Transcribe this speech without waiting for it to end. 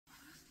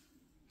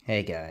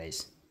Hey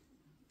guys.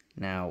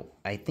 Now,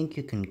 I think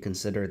you can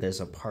consider this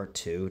a part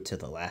 2 to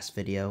the last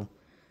video,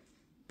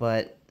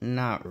 but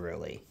not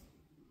really.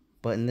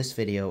 But in this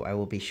video, I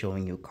will be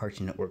showing you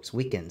Cartoon Network's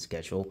weekend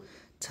schedule,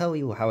 tell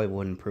you how it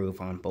would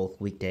improve on both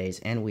weekdays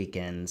and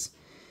weekends,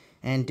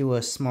 and do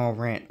a small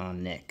rant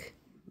on Nick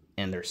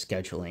and their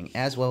scheduling,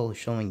 as well as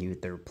showing you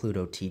their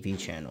Pluto TV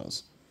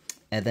channels.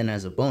 And then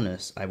as a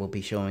bonus, I will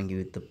be showing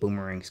you the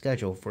Boomerang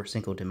schedule for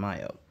Cinco de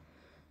Mayo.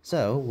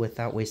 So,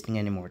 without wasting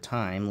any more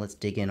time, let's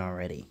dig in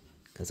already,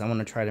 because I want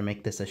to try to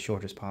make this as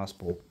short as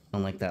possible,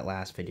 unlike that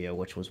last video,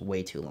 which was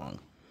way too long.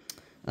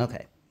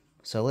 Okay,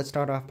 so let's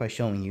start off by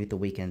showing you the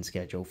weekend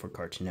schedule for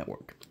Cartoon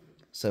Network.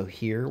 So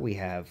here we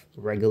have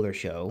regular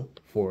show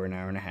for an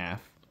hour and a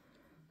half,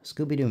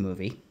 Scooby-Doo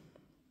movie,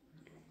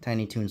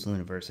 Tiny Toons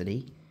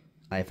University,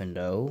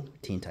 Ivanhoe,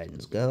 Teen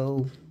Titans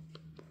Go,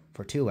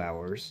 for 2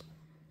 hours,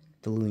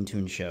 the Looney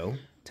Tunes Show,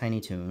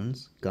 Tiny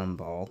Toons,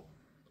 Gumball,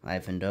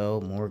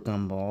 Ivanhoe, more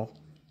Gumball,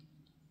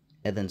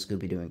 and then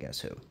Scooby-Doo and Guess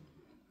Who.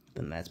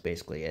 Then that's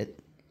basically it.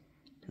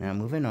 Now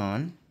moving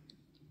on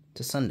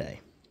to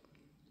Sunday.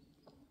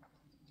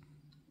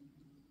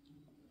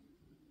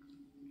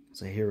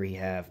 So here we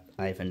have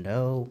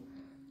Ivanhoe,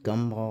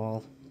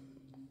 Gumball,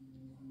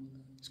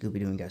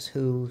 Scooby-Doo and Guess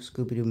Who,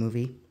 Scooby-Doo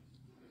movie,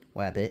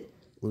 Wabbit,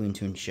 Looney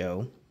Tunes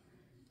Show,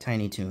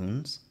 Tiny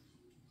Toons,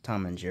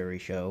 Tom and Jerry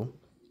Show,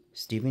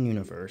 Steven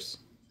Universe,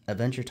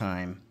 Adventure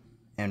Time,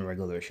 and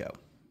regular show.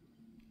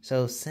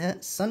 So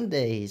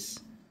Sundays,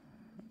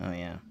 oh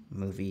yeah,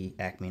 movie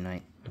Acme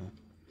Night.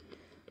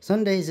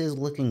 Sundays is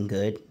looking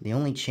good. The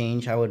only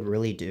change I would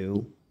really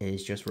do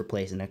is just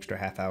replace an extra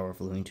half hour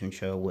of Looney Tunes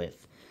Show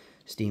with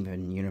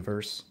Steven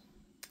Universe.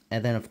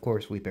 And then of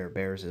course We Bare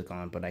Bears is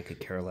gone, but I could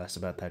care less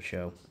about that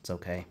show. It's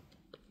okay.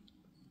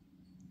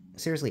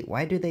 Seriously,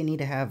 why do they need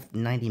to have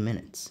 90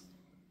 minutes?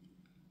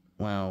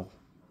 Well,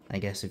 I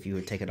guess if you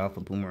would take it off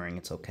of Boomerang,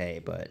 it's okay,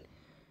 but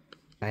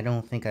I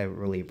don't think I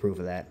really approve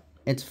of that.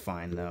 It's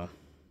fine, though.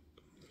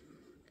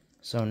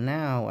 So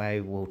now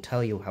I will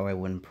tell you how I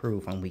would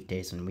improve on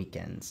weekdays and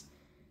weekends.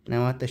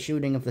 Now, at the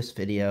shooting of this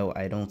video,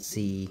 I don't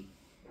see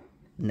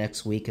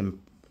next week,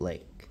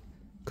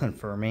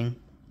 confirming,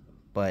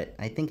 but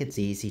I think it's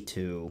easy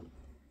to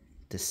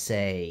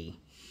say,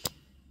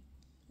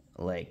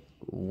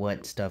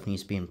 what stuff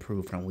needs to be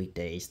improved on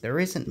weekdays. There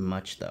isn't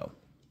much, though.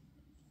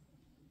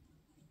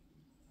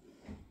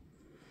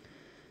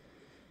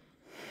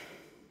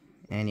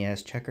 And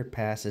yes, Checkered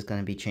Pass is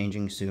going to be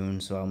changing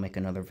soon, so I'll make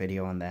another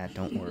video on that,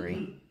 don't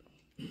worry.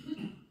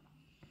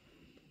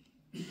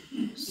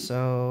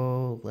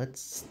 So, let's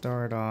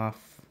start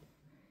off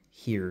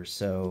here.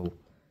 So,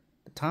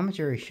 the Tom and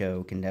Jerry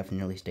Show can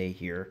definitely stay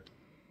here.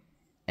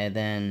 And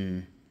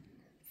then,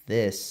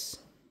 this...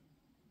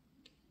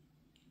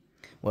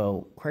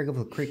 Well, Craig of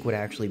the Creek would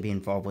actually be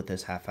involved with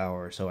this half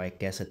hour, so I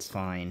guess it's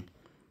fine.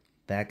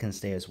 That can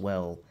stay as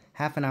well.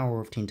 Half an hour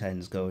of Teen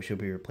Titans Go should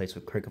be replaced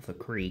with Craig of the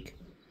Creek.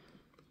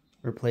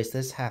 Replace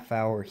this half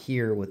hour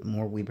here with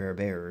more We Bare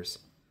Bears.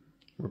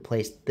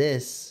 Replace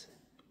this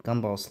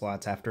Gumball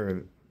slots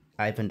after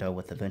Ivanhoe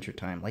with Adventure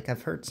Time. Like,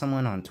 I've heard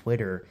someone on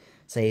Twitter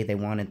say they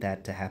wanted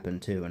that to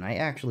happen too, and I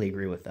actually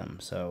agree with them.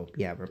 So,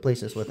 yeah,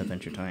 replace this with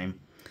Adventure Time.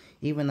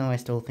 Even though I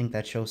still think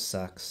that show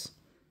sucks,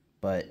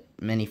 but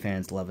many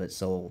fans love it,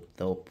 so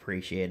they'll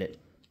appreciate it.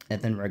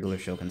 And then regular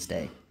show can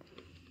stay.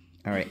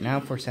 Alright, now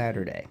for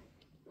Saturday.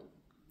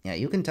 Yeah,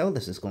 you can tell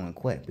this is going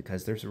quick,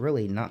 because there's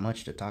really not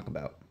much to talk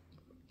about.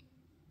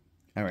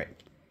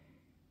 Alright,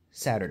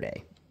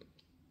 Saturday.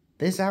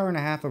 This hour and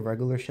a half of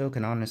regular show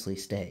can honestly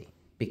stay,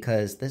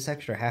 because this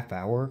extra half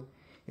hour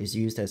is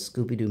used as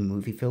Scooby-Doo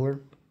movie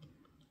filler,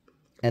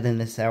 and then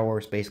this hour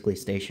is basically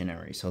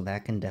stationary, so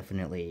that can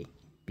definitely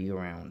be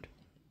around.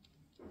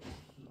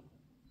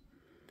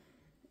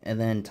 And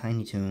then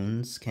Tiny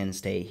Toons can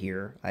stay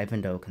here,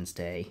 Ivanhoe can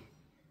stay.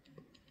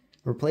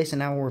 Replace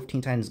an hour of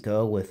Teen Titans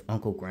Go with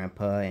Uncle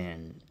Grandpa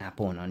and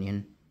Apple and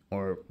Onion.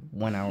 Or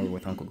 1 hour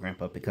with Uncle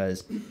Grandpa,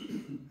 because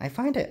I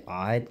find it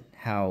odd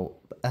how,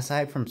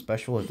 aside from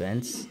special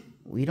events,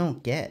 we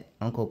don't get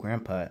Uncle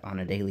Grandpa on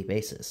a daily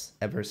basis,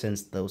 ever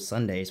since those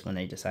Sundays when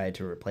they decided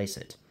to replace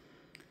it.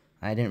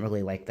 I didn't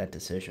really like that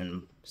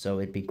decision, so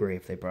it'd be great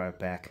if they brought it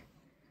back.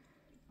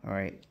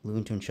 Alright,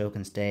 Looney Tunes Show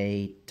can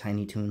stay,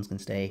 Tiny Toons can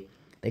stay.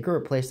 They could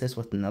replace this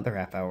with another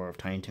half hour of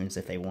Tiny Toons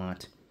if they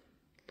want.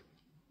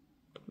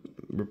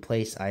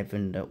 Replace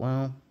Ivanhoe,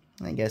 well,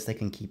 I guess they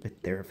can keep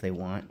it there if they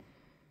want.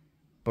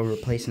 But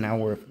replace an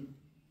hour of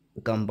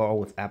Gumball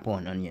with Apple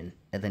and Onion,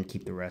 and then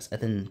keep the rest.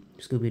 And then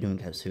Scooby-Doo and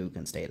Guess Who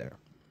can stay there.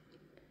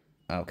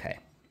 Okay.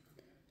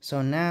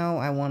 So now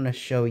I want to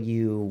show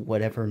you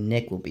whatever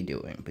Nick will be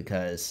doing,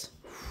 because,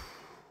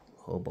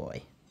 oh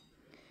boy,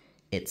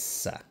 it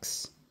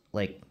sucks.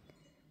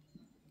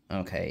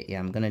 Okay, yeah,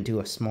 I'm going to do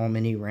a small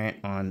mini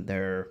rant on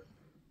their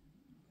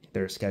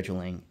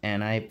scheduling.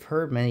 And I've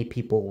heard many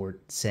people were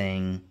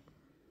saying,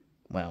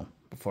 well,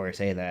 before I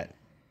say that,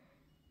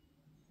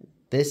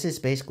 this is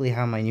basically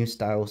how my new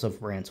styles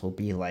of rants will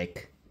be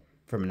like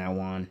from now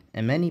on,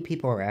 and many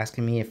people are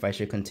asking me if I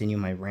should continue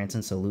my Rant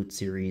and Salute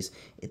series.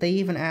 They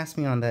even asked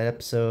me on that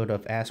episode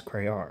of Ask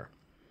Crayar.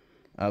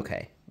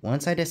 Okay,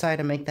 once I decide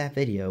to make that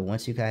video,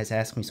 once you guys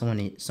ask me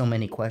so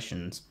many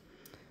questions,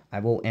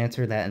 I will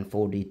answer that in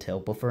full detail,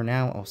 but for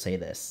now, I'll say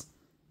this.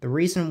 The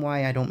reason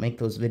why I don't make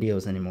those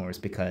videos anymore is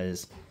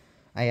because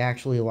I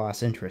actually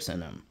lost interest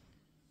in them,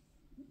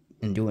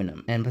 in doing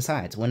them. And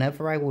besides,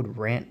 whenever I would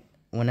rant,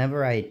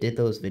 whenever I did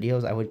those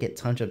videos, I would get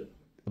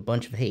a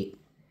bunch of hate.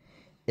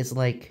 It's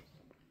like,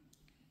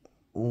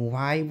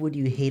 why would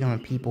you hate on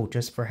people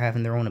just for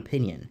having their own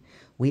opinion?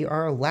 We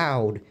are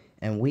allowed,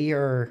 and we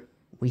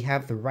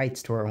have the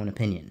rights to our own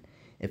opinion.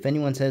 If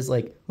anyone says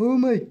like, "Oh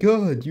my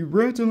god, you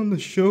ranted on the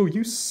show,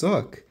 you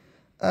suck."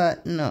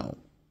 No.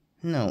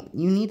 No,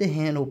 you need to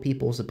handle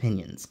people's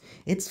opinions.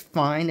 It's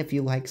fine if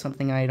you like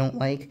something I don't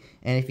like,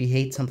 and if you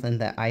hate something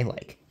that I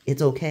like.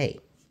 It's okay.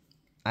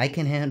 I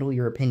can handle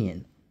your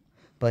opinion.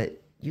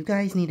 But you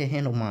guys need to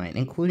handle mine,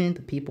 including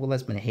the people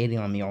that's been hating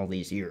on me all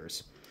these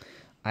years.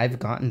 I've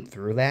gotten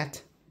through that.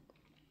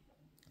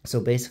 So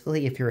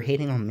basically, if you're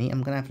hating on me,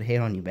 I'm gonna have to hate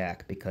on you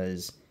back,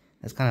 because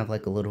that's kind of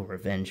like a little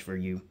revenge for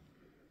you.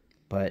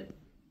 But,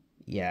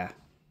 yeah.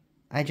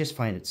 I just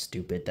find it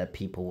stupid that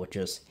people would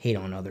just hate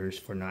on others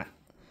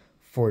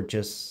for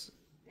just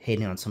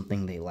hating on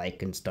something they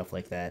like and stuff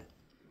like that.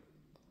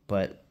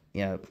 But,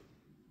 yeah.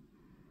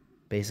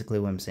 Basically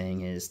what I'm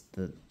saying is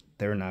that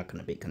they're not going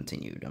to be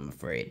continued, I'm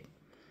afraid.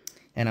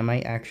 And I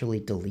might actually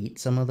delete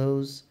some of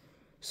those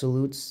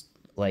salutes,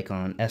 like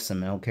on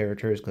SML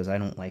characters, because I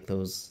don't like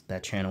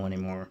that channel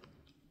anymore.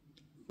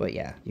 But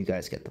yeah, you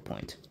guys get the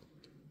point.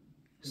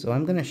 So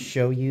I'm going to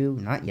show you,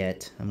 not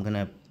yet, I'm going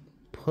to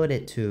put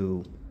it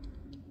to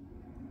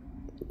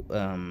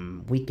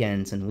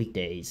weekends and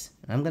weekdays.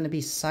 I'm going to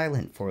be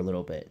silent for a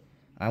little bit.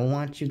 I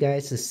want you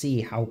guys to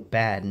see how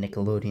bad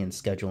Nickelodeon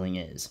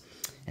scheduling is.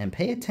 And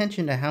pay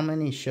attention to how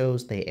many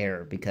shows they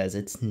air, because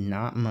it's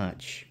not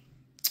much.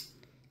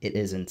 It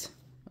isn't.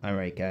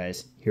 Alright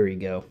guys, here we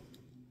go.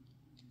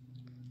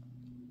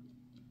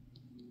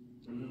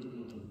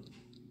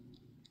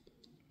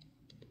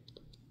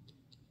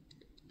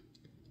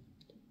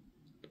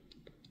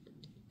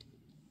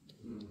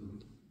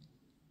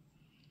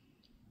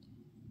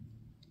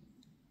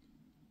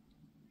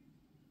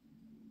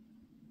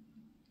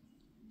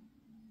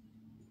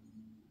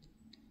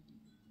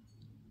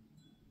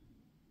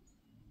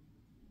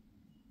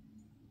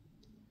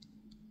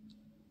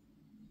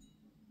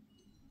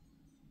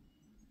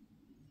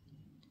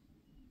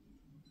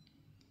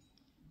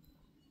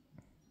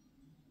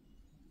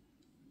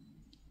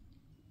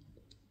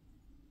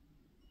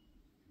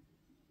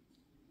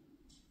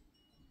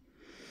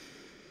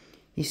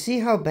 You see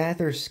how bad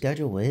their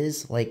schedule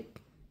is? Like,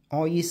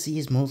 all you see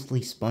is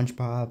mostly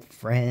SpongeBob,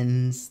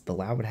 Friends, The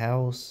Loud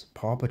House,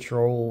 Paw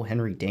Patrol,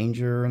 Henry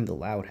Danger, and The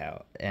Loud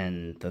House,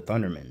 and the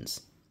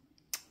Thundermans.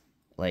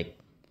 Like,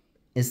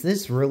 is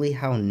this really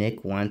how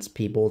Nick wants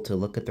people to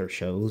look at their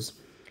shows?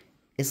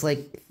 It's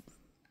like,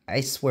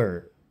 I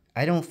swear,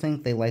 I don't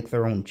think they like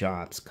their own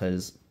jobs,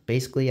 because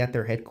basically at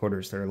their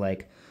headquarters they're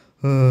like,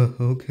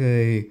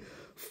 okay,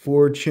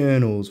 4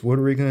 channels, what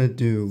are we gonna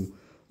do?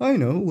 I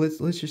know,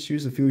 let's just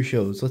choose a few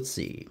shows. Let's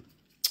see.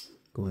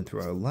 Going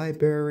through our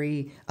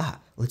library.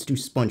 Let's do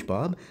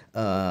SpongeBob,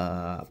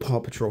 Paw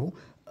Patrol,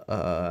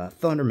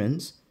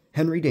 Thundermans,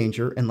 Henry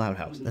Danger, and Loud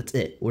House. That's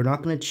it. We're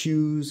not going to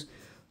choose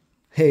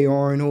Hey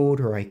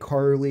Arnold, or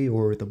iCarly,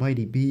 or The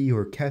Mighty Bee,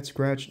 or Cat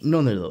Scratch.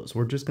 None of those.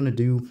 We're just going to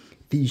do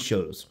these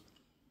shows.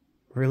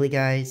 Really,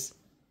 guys?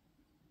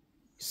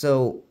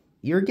 So,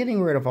 you're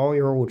getting rid of all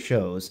your old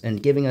shows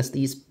and giving us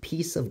these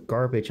piece of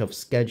garbage of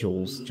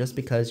schedules just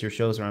because your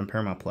shows are on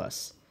Paramount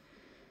Plus.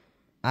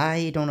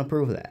 I don't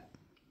approve of that.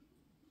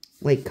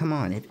 Like, come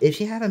on. If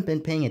you haven't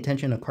been paying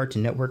attention to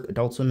Cartoon Network,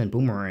 Adult Swim, and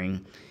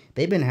Boomerang,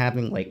 they've been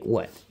having, like,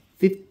 what?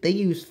 They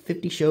use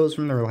 50 shows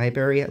from their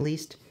library, at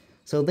least?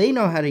 So they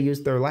know how to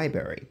use their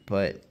library.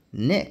 But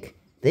Nick,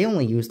 they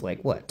only used,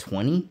 like, what,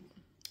 20?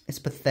 It's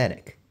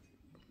pathetic.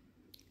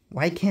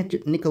 Why can't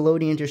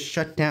Nickelodeon just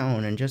shut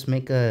down and just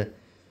make a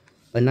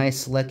nice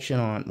selection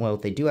on, well,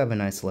 they do have a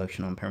nice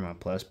selection on Paramount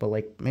Plus, but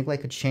like make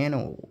like a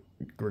channel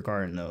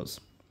regarding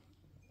those.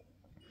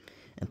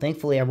 And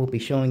thankfully I will be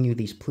showing you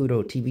these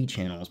Pluto TV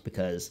channels,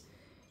 because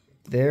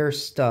their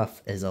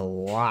stuff is a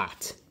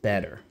lot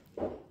better.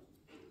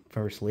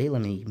 Firstly,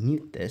 let me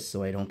mute this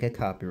so I don't get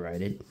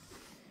copyrighted.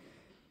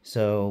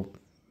 So,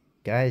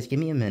 guys, give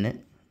me a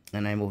minute,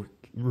 and I will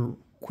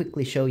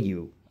quickly show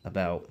you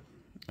about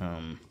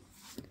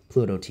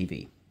Pluto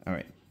TV.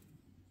 Alright.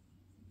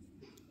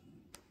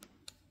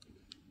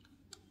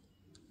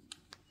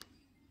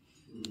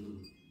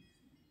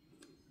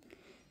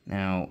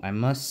 Now, I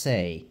must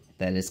say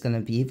that it's going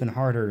to be even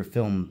harder to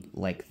film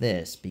like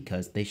this,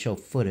 because they show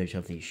footage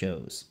of these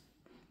shows.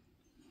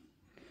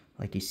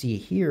 Like you see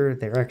here,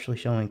 they're actually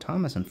showing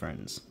Thomas and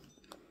Friends,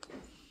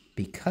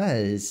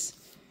 because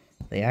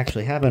they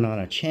actually have it on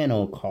a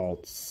channel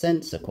called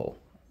Cinco.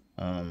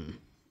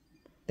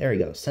 There we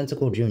go,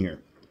 Cinco Jr.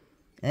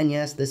 And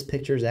yes, this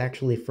picture is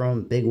actually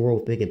from Big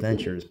World Big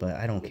Adventures, but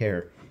I don't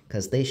care,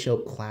 because they show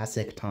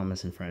classic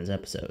Thomas and Friends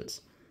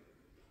episodes.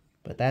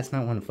 But that's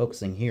not what I'm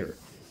focusing here.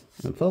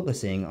 I'm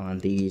focusing on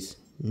these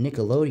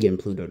Nickelodeon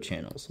Pluto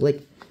channels.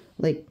 Like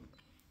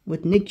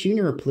with Nick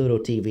Jr. Pluto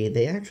TV,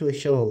 they actually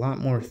show a lot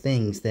more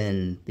things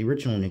than the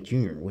original Nick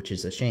Jr., which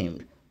is a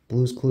shame.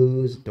 Blue's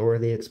Clues, Dora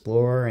the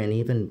Explorer, and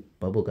even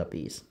Bubble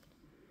Guppies.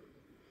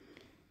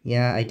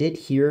 Yeah, I did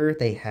hear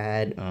they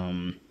had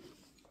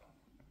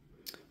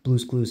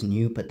Blue's Clues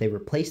new, but they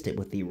replaced it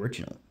with the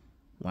original.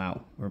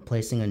 Wow,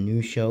 replacing a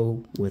new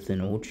show with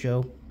an old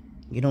show?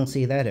 You don't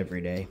see that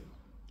every day,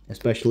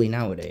 especially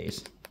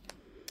nowadays.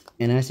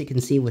 And as you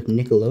can see with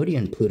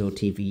Nickelodeon Pluto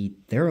TV,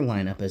 their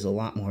lineup is a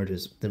lot more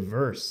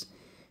diverse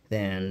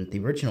than the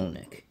original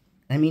Nick.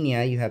 I mean,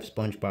 yeah, you have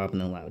SpongeBob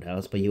and the Loud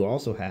House, but you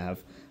also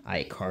have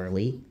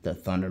iCarly, the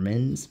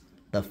Thundermans,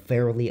 the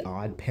Fairly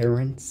Odd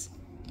Parents,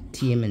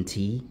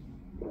 TMNT.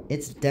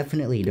 It's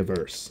definitely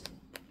diverse.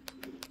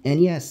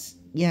 And yes,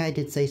 yeah, I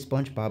did say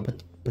SpongeBob,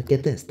 but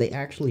get this, they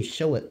actually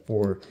show it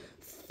for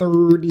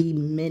 30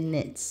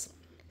 minutes.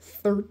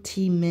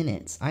 30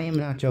 minutes. I am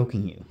not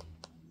joking you.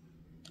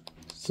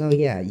 So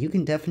yeah, you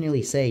can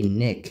definitely say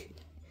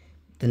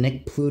the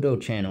Nick Pluto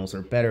channels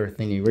are better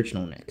than the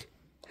original Nick.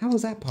 How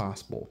is that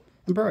possible?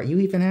 And bro, you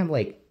even have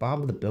like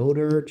Bob the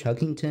Builder,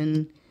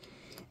 Chuggington,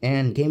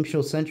 and Game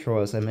Show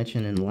Central, as I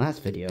mentioned in the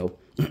last video.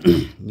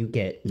 You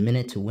get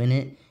Minute to Win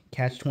It,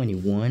 Catch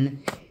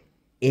 21,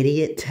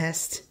 Idiot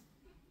Test,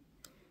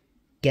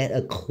 Get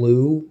a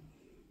Clue,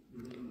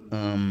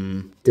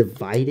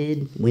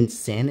 Divided,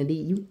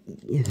 Winsanity.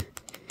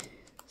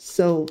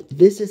 So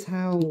this is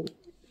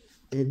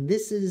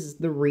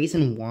the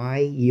reason why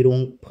you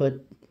don't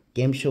put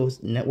Game Show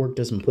Network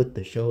doesn't put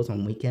the shows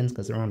on weekends,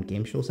 because they're on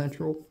Game Show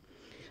Central.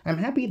 I'm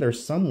happy they're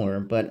somewhere,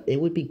 but it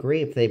would be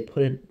great if they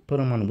put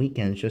them on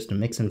weekends just to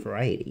mix in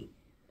variety.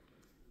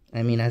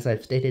 I mean, as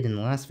I've stated in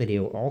the last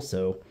video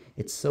also,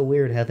 it's so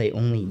weird how they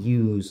only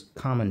use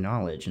Common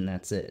Knowledge and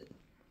that's it.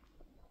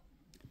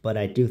 But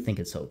I do think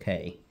it's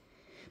okay.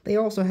 They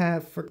also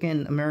have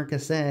frickin' America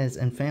Says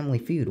and Family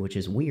Feud, which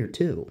is weird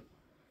too.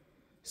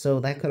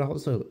 So that could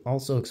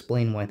also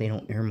explain why they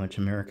don't air much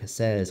America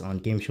Says on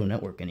Game Show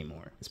Network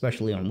anymore,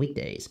 especially on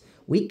weekdays.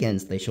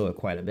 Weekends, they show it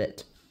quite a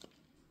bit.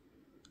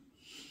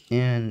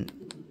 And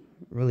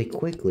really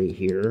quickly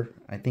here,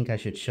 I think I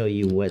should show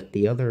you what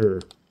the other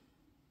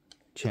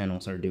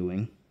channels are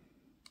doing.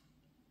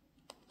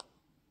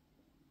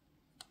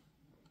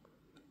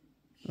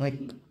 Like,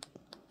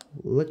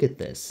 look at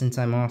this. Since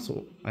I'm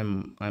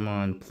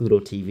on Pluto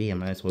TV, I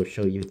might as well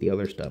show you the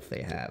other stuff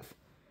they have.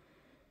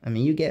 I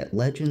mean, you get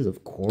Legends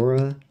of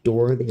Korra,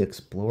 Dora the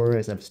Explorer,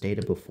 as I've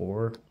stated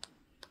before.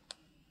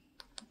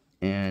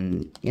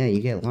 And yeah, you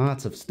get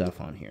lots of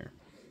stuff on here.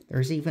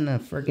 There's even a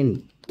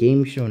friggin'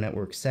 Game Show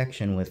Network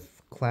section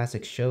with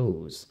classic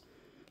shows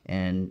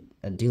and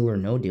a Deal or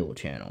No Deal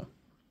channel.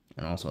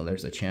 And also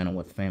there's a channel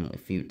with Family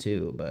Feud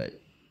too, but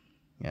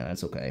yeah,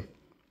 that's okay.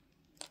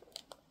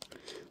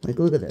 Like,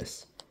 look at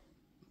this.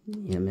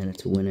 Yeah, Minute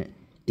to Win It.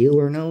 Deal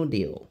or No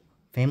Deal.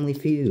 Family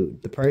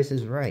Feud. The Price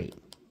is Right.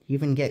 You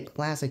even get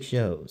classic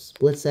shows.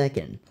 Split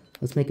Second.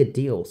 Let's Make a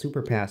Deal.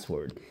 Super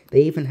Password.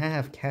 They even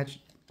have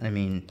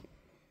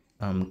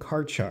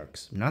Card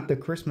Sharks. Not the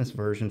Christmas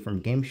version from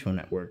Game Show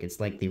Network. It's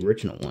like the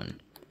original one.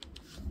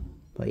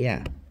 But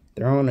yeah,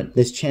 they're on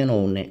this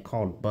channel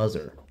called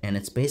Buzzer. And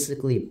it's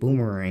basically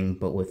Boomerang,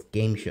 but with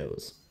game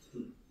shows.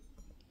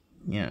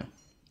 Yeah.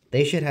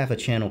 They should have a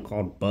channel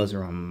called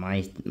Buzzer on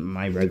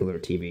my regular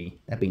TV.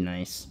 That'd be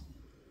nice.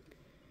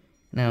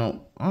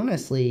 Now,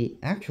 honestly,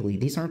 actually,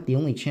 these aren't the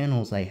only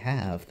channels I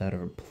have that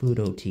are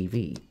Pluto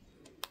TV.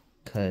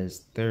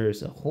 Because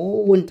there's a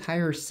whole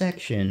entire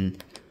section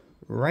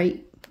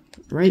right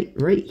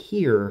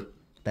here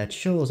that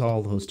shows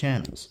all those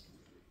channels.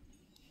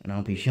 And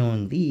I'll be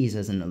showing these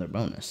as another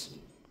bonus.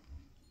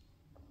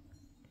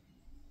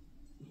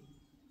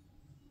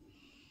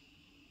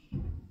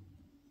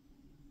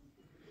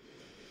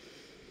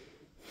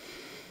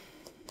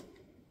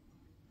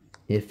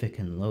 If it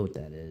can load,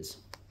 that is.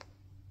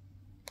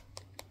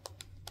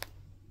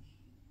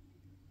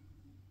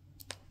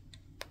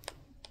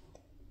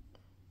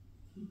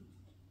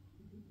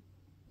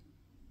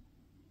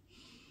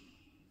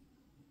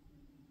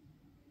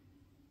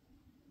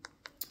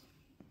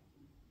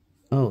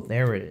 Oh,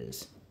 there it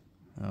is.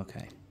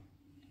 Okay.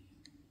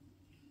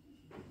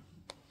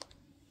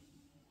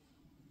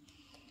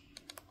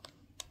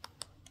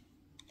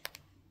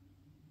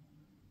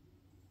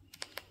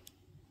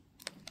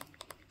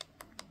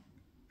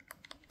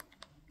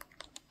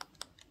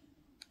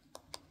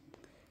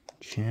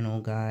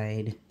 Channel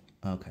guide.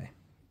 Okay.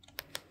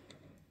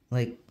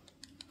 Like,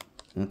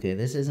 okay,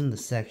 this isn't the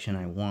section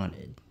I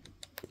wanted.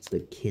 It's the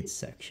kids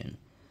section.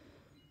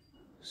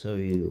 So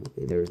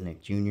there's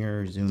Nick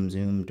Jr., Zoom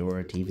Zoom,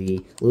 Dora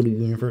TV, Little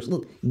Universe.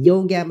 Look,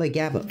 Yo Gabba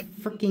Gabba.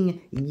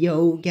 Freaking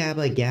Yo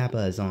Gabba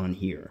Gabba is on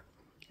here.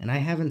 And I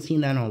haven't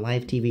seen that on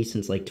live TV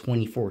since like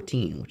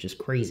 2014, which is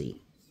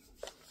crazy.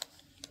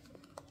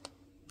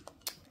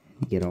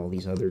 You get all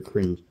these other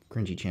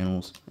cringy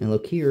channels. And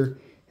look here,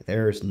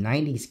 there's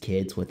 90s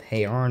kids with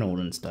Hey Arnold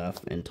and stuff,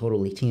 and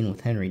Totally Teen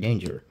with Henry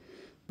Danger.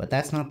 But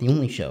that's not the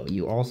only show.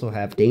 You also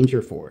have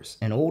Danger Force,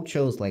 and old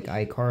shows like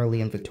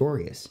iCarly and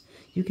Victorious.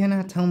 You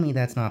cannot tell me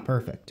that's not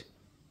perfect.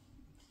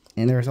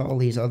 And there's all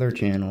these other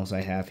channels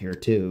I have here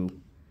too.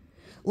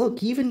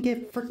 Look, you even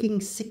get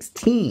freaking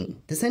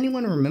 16. Does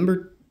anyone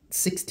remember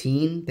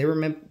 16? They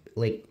remember,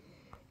 like,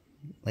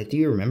 do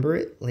you remember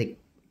it? Like,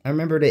 I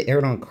remember it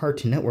aired on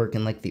Cartoon Network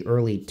in, like, the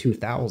early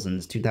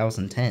 2000s,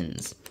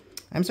 2010s.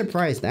 I'm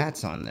surprised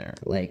that's on there.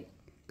 Like,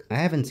 I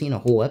haven't seen a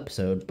whole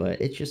episode,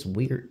 but it's just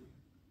weird.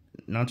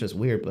 Not just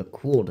weird, but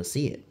cool to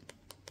see it.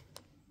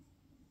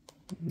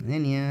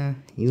 And yeah,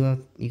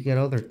 you get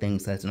other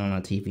things that's not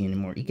on TV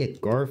anymore. You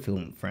get Garfield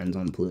and Friends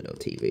on Pluto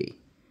TV.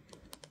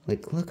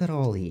 Like, look at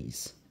all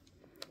these.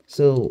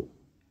 So,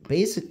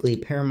 basically,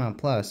 Paramount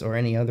Plus or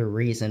any other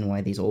reason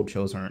why these old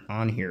shows aren't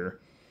on here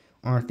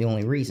aren't the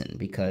only reason,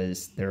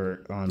 because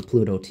they're on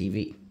Pluto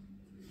TV.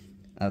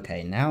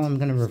 Okay, now I'm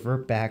going to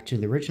revert back to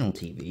the original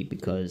TV,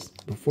 because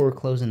before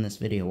closing this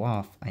video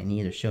off, I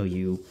need to show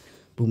you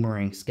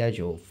Boomerang's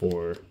schedule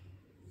for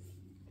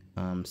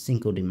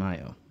Cinco de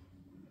Mayo.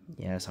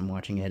 Yes, I'm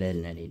watching Ed, Edd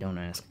n Eddy, don't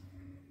ask.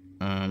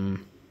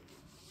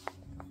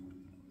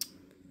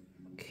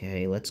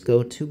 Okay, let's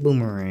go to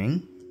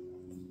Boomerang.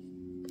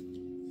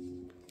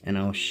 And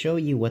I'll show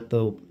you what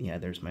they'll... Yeah,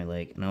 there's my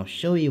leg. And I'll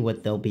show you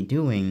what they'll be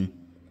doing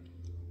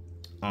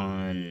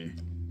on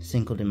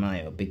Cinco de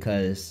Mayo,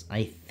 because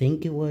I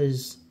think it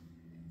was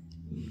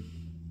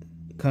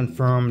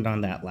confirmed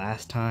on that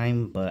last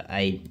time, but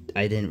I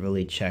didn't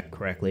really check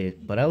correctly.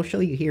 But I'll show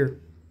you here.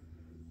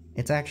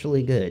 It's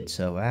actually good.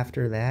 So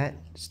after that,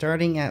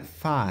 starting at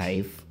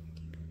 5,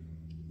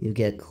 you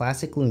get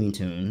classic Looney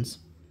Tunes,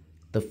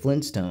 the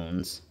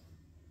Flintstones,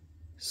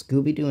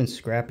 Scooby-Doo and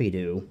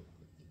Scrappy-Doo,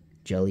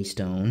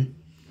 Jellystone,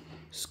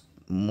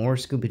 more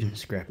Scooby-Doo and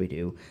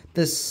Scrappy-Doo,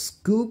 the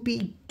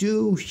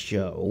Scooby-Doo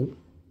Show,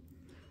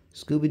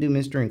 Scooby-Doo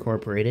Mystery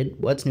Incorporated,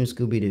 What's New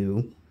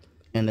Scooby-Doo,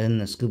 and then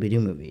the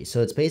Scooby-Doo movie.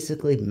 So it's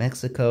basically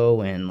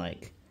Mexico and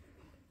like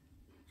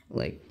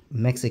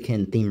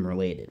Mexican theme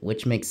related,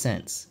 which makes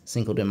sense.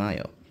 Cinco de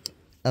Mayo.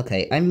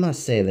 Okay, I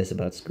must say this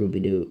about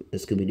Scooby-Doo, the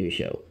Scooby-Doo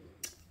show.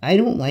 I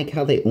don't like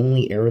how they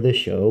only air the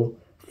show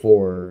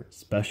for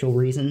special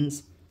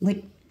reasons.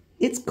 Like,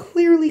 it's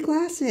clearly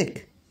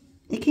classic.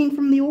 It came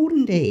from the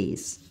olden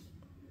days.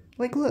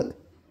 Like, look.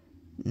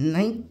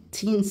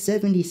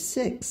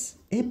 1976.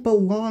 It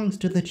belongs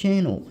to the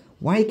channel.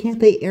 Why can't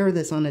they air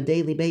this on a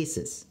daily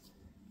basis?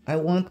 I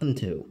want them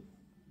to.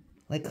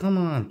 Like, come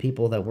on,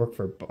 people that work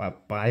for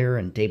Bayer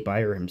and Dave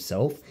Bayer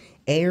himself.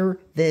 Air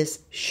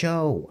this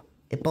show.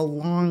 It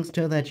belongs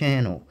to the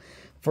channel.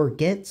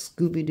 Forget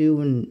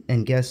Scooby-Doo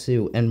and Guess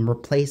Who and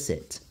replace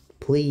it.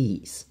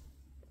 Please.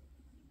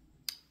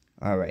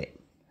 Alright.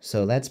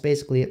 So that's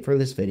basically it for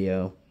this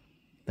video.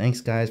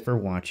 Thanks, guys, for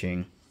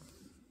watching.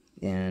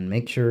 And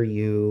make sure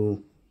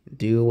you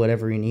do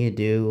whatever you need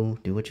to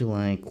do what you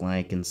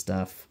like and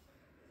stuff.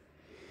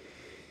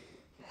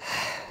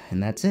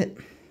 And that's it.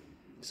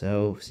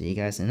 So, see you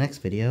guys in the next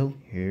video.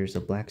 Here's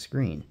a black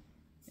screen.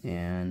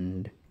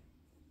 And,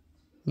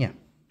 yeah.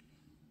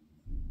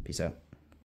 Peace out.